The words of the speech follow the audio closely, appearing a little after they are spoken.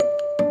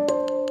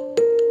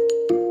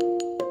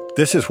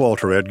This is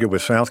Walter Edgar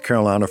with South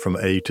Carolina from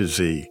A to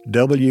Z.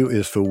 W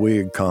is for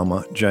Wigg,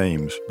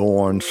 James,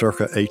 born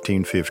circa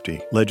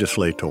 1850,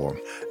 legislator.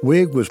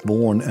 Wigg was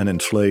born an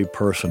enslaved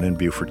person in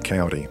Beaufort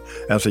County.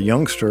 As a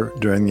youngster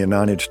during the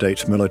United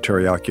States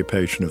military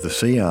occupation of the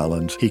Sea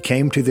Islands, he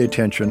came to the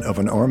attention of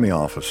an Army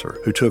officer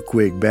who took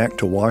Wigg back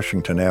to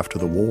Washington after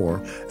the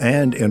war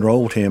and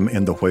enrolled him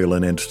in the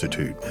Whelan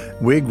Institute.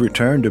 Wigg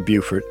returned to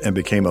Beaufort and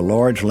became a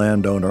large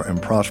landowner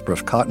and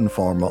prosperous cotton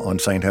farmer on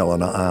St.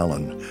 Helena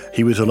Island.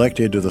 He was elected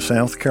to the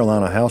South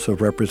Carolina House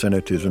of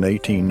Representatives in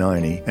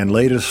 1890 and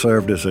later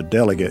served as a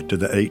delegate to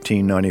the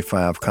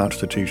 1895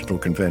 Constitutional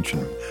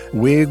Convention.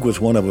 Wigg was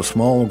one of a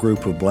small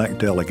group of black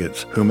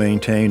delegates who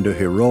maintained a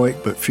heroic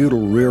but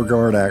futile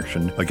rearguard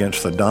action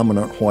against the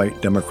dominant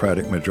white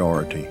Democratic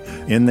majority.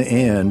 In the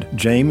end,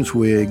 James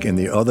Wigg and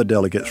the other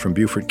delegates from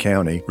Beaufort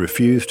County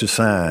refused to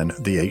sign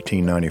the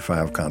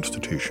 1895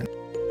 Constitution.